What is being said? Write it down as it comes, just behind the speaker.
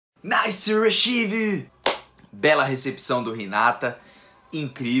Nice receive! Bela recepção do Hinata,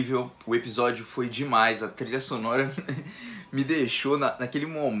 incrível, o episódio foi demais, a trilha sonora me deixou naquele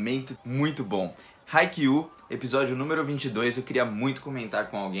momento muito bom. Haikyuu, episódio número 22, eu queria muito comentar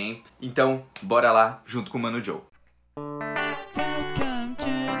com alguém, então bora lá junto com o Mano Jow. Welcome to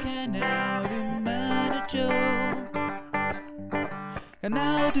Canal do Mano Jow.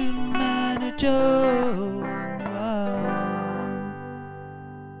 Canal do Mano Jow.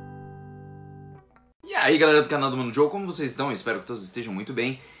 E aí galera do canal do Mano Jow, como vocês estão? Eu espero que todos estejam muito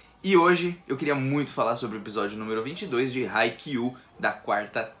bem. E hoje eu queria muito falar sobre o episódio número 22 de Haikyuu da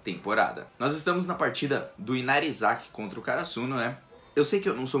quarta temporada. Nós estamos na partida do Inarizaki contra o Karasuno, né? Eu sei que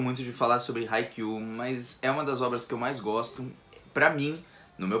eu não sou muito de falar sobre Haikyuu, mas é uma das obras que eu mais gosto. Pra mim,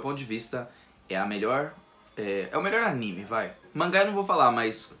 no meu ponto de vista, é o melhor anime, vai. Mangá eu não vou falar,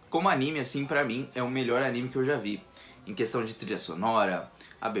 mas como anime, assim, pra mim, é o melhor anime que eu já vi. Em questão de trilha sonora,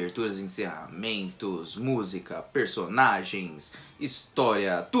 aberturas, encerramentos, música, personagens,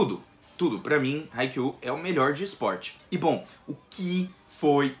 história, tudo. Tudo. Pra mim, Haikyuu é o melhor de esporte. E bom, o que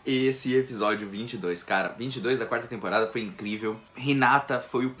foi esse episódio 22, cara? 22 da quarta temporada foi incrível. Hinata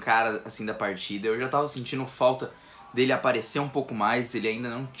foi o cara, assim, da partida. Eu já tava sentindo falta dele aparecer um pouco mais. Ele ainda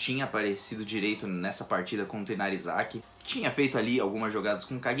não tinha aparecido direito nessa partida contra o Inarizaki. Tinha feito ali algumas jogadas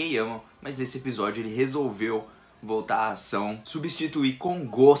com o Kageyama, mas nesse episódio ele resolveu voltar à ação, substituir com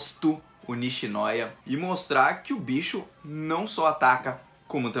gosto o Nishinoya e mostrar que o bicho não só ataca,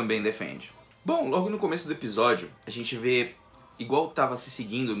 como também defende. Bom, logo no começo do episódio, a gente vê, igual estava se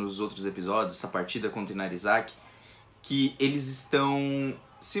seguindo nos outros episódios, essa partida contra o Inarizaki, que eles estão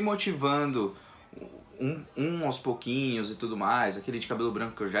se motivando um aos pouquinhos e tudo mais. Aquele de cabelo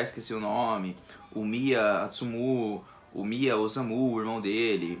branco que eu já esqueci o nome, o Miya Atsumu, o Miya Osamu, o irmão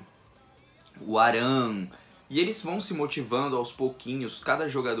dele, o Aran. E eles vão se motivando aos pouquinhos, cada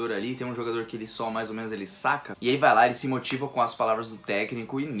jogador ali, tem um jogador que ele só mais ou menos ele saca, e ele vai lá, ele se motiva com as palavras do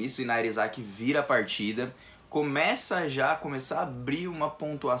técnico, e nisso o Inarizaki vira a partida, começa a abrir uma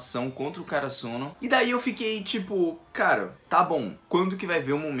pontuação contra o Karasuno, e daí eu fiquei tipo, cara, tá bom, quando que vai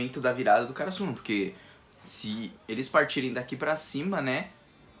ver o momento da virada do Karasuno? Porque se eles partirem daqui pra cima, né,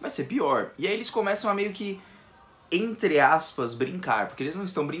 vai ser pior. E aí eles começam a meio que, entre aspas, brincar, porque eles não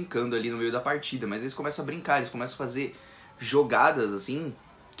estão brincando ali no meio da partida, mas eles começam a brincar, eles começam a fazer jogadas, assim,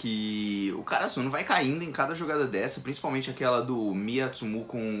 que o Karasuno vai caindo em cada jogada dessa, principalmente aquela do Miya Atsumu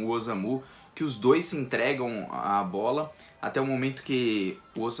com o Osamu, que os dois se entregam a bola, até o momento que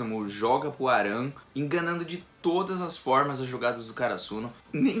o Osamu joga pro Aran, enganando de todas as formas as jogadas do Karasuno.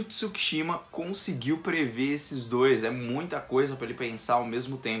 Nem o Tsukishima conseguiu prever esses dois, é muita coisa pra ele pensar ao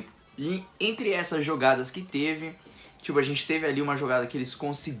mesmo tempo. E entre essas jogadas que teve, tipo, a gente teve ali uma jogada que eles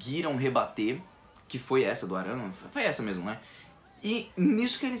conseguiram rebater, que foi essa do Arano, foi essa mesmo, né? E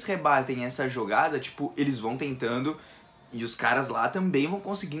nisso que eles rebatem essa jogada, tipo, eles vão tentando, e os caras lá também vão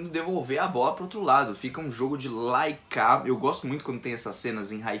conseguindo devolver a bola pro outro lado. Fica um jogo de lá e cá. Eu gosto muito quando tem essas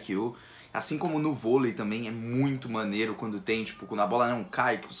cenas em Haikyuu, assim como no vôlei também é muito maneiro quando tem, tipo, quando a bola não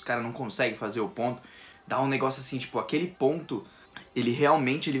cai, que os caras não conseguem fazer o ponto, dá um negócio assim, tipo, aquele ponto, ele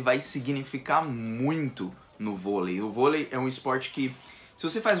realmente vai significar muito no vôlei. O vôlei é um esporte que, se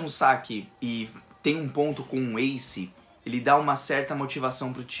você faz um saque e tem um ponto com um ace, ele dá uma certa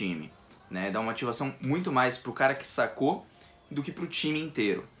motivação pro time, né? Dá uma motivação muito mais pro cara que sacou do que pro time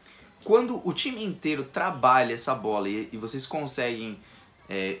inteiro. Quando o time inteiro trabalha essa bola e vocês conseguem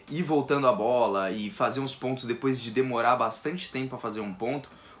ir voltando a bola e fazer uns pontos depois de demorar bastante tempo para fazer um ponto,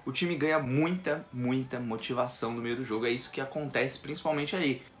 o time ganha muita motivação no meio do jogo. É isso que acontece principalmente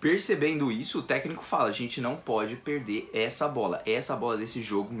ali. Percebendo isso, o técnico fala, a gente não pode perder essa bola. Essa bola desse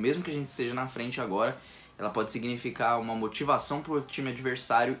jogo, mesmo que a gente esteja na frente agora, ela pode significar uma motivação pro time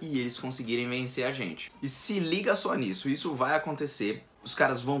adversário e eles conseguirem vencer a gente. E se liga só nisso, isso vai acontecer. Os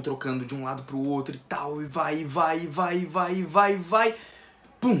caras vão trocando de um lado pro outro e tal, e vai.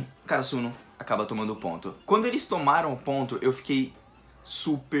 Pum! Karasuno acaba tomando o ponto. Quando eles tomaram o ponto, eu fiquei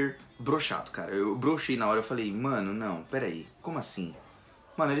super broxado, cara. Eu brochei na hora, eu falei, mano, não, peraí, como assim?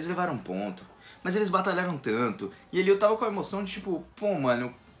 Mano, eles levaram um ponto, mas eles batalharam tanto. E ali eu tava com a emoção de tipo, pô,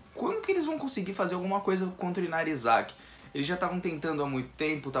 mano, quando que eles vão conseguir fazer alguma coisa contra o Inarizaki? Eles já estavam tentando há muito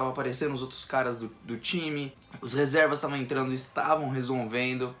tempo, tava aparecendo os outros caras do time, os reservas estavam entrando, estavam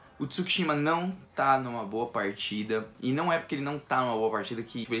resolvendo. O Tsukishima não tá numa boa partida, e não é porque ele não tá numa boa partida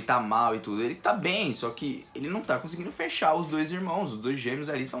que tipo, ele tá mal e tudo, ele tá bem, só que ele não tá conseguindo fechar os dois irmãos, os dois gêmeos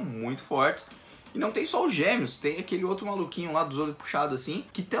ali são muito fortes. E não tem só os gêmeos, tem aquele outro maluquinho lá dos olhos puxados assim,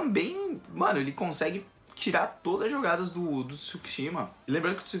 que também, mano, ele consegue tirar todas as jogadas do Tsukishima. E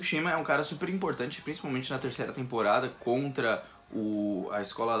lembrando que o Tsukishima é um cara super importante, principalmente na terceira temporada, contra a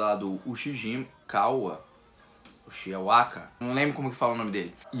escola lá do Uchiwaka, não lembro como que fala o nome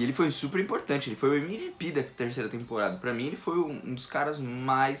dele. E ele foi super importante, ele foi o MVP da terceira temporada. Pra mim ele foi um dos caras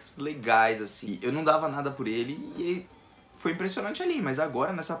mais legais, assim. Eu não dava nada por ele e ele foi impressionante ali, mas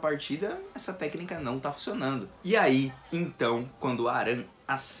agora nessa partida essa técnica não tá funcionando. E aí, então, quando o Aran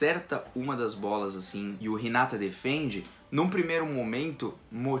acerta uma das bolas assim e o Hinata defende, num primeiro momento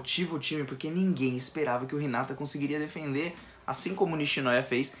motiva o time porque ninguém esperava que o Hinata conseguiria defender, assim como o Nishinoya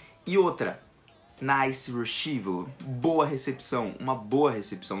fez. E outra, nice retrieval, boa recepção, uma boa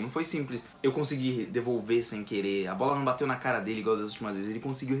recepção. Não foi simples, eu consegui devolver sem querer, a bola não bateu na cara dele igual das últimas vezes, ele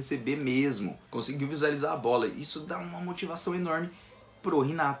conseguiu receber mesmo, conseguiu visualizar a bola. Isso dá uma motivação enorme pro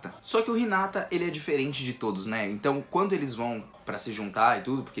Hinata. Só que o Hinata, ele é diferente de todos, né? Então, quando eles vão pra se juntar e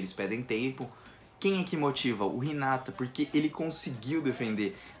tudo, porque eles pedem tempo, quem é que motiva? O Hinata, porque ele conseguiu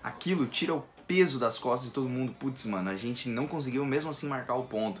defender. Aquilo tira o peso das costas de todo mundo. Putz, mano, a gente não conseguiu mesmo assim marcar o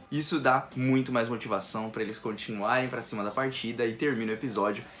ponto. Isso dá muito mais motivação pra eles continuarem pra cima da partida e termina o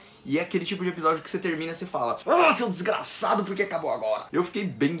episódio. E é aquele tipo de episódio que você termina e você fala: "Ah, seu desgraçado, por que acabou agora?" Eu fiquei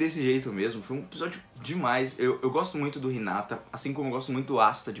bem desse jeito mesmo, foi um episódio demais. Eu gosto muito do Hinata, assim como eu gosto muito do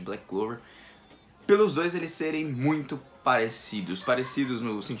Asta de Black Clover, pelos dois eles serem muito parecidos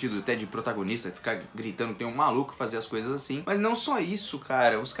no sentido até de protagonista, ficar gritando que tem um maluco fazer as coisas assim. Mas não só isso,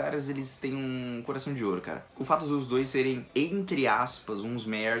 cara, os caras eles têm um coração de ouro, cara. O fato dos dois serem, entre aspas, uns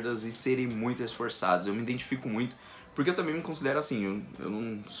merdas e serem muito esforçados, eu me identifico muito, porque eu também me considero assim, eu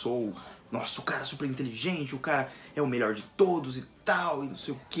não sou, nossa, o cara é super inteligente, o cara é o melhor de todos e tal, e não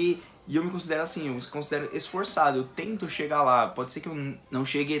sei o que. E eu me considero assim, eu me considero esforçado, eu tento chegar lá. Pode ser que eu não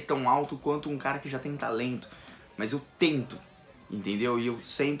chegue tão alto quanto um cara que já tem talento, mas eu tento, entendeu? E eu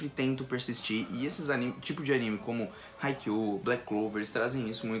sempre tento persistir. E esses tipo de anime como Haikyuu, Black Clover, eles trazem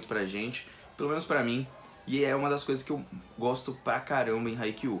isso muito pra gente, pelo menos pra mim. E é uma das coisas que eu gosto pra caramba em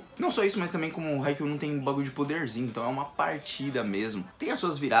Haikyuu. Não só isso, mas também como o Haikyuu não tem bagulho de poderzinho, então é uma partida mesmo. Tem as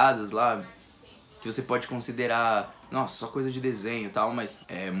suas viradas lá, que você pode considerar, nossa, só coisa de desenho e tal, mas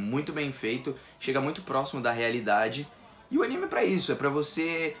é muito bem feito, chega muito próximo da realidade. E o anime é pra isso, é pra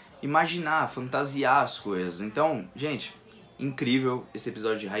você imaginar, fantasiar as coisas. Então, gente, incrível esse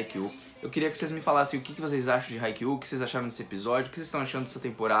episódio de Haikyuu. Eu queria que vocês me falassem o que vocês acham de Haikyuu, o que vocês acharam desse episódio, o que vocês estão achando dessa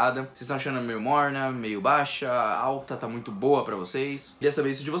temporada. Vocês estão achando meio morna, meio baixa, alta, tá muito boa pra vocês? Queria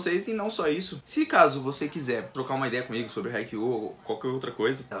saber isso de vocês e não só isso. Se caso você quiser trocar uma ideia comigo sobre Haikyuu ou qualquer outra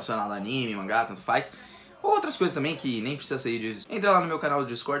coisa relacionada a anime, mangá, tanto faz, ou outras coisas também que nem precisa sair disso, entra lá no meu canal do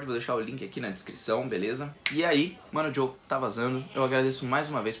Discord, vou deixar o link aqui na descrição, beleza? E aí, Mano Jow tá vazando. Eu agradeço mais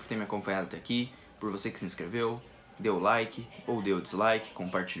uma vez por ter me acompanhado até aqui, por você que se inscreveu, deu like ou deu dislike,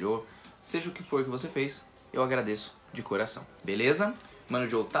 compartilhou. Seja o que for que você fez, eu agradeço de coração, beleza? Mano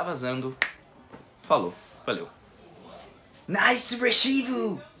Jow tá vazando. Falou, valeu. Nice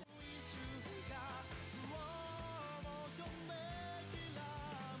retrieval!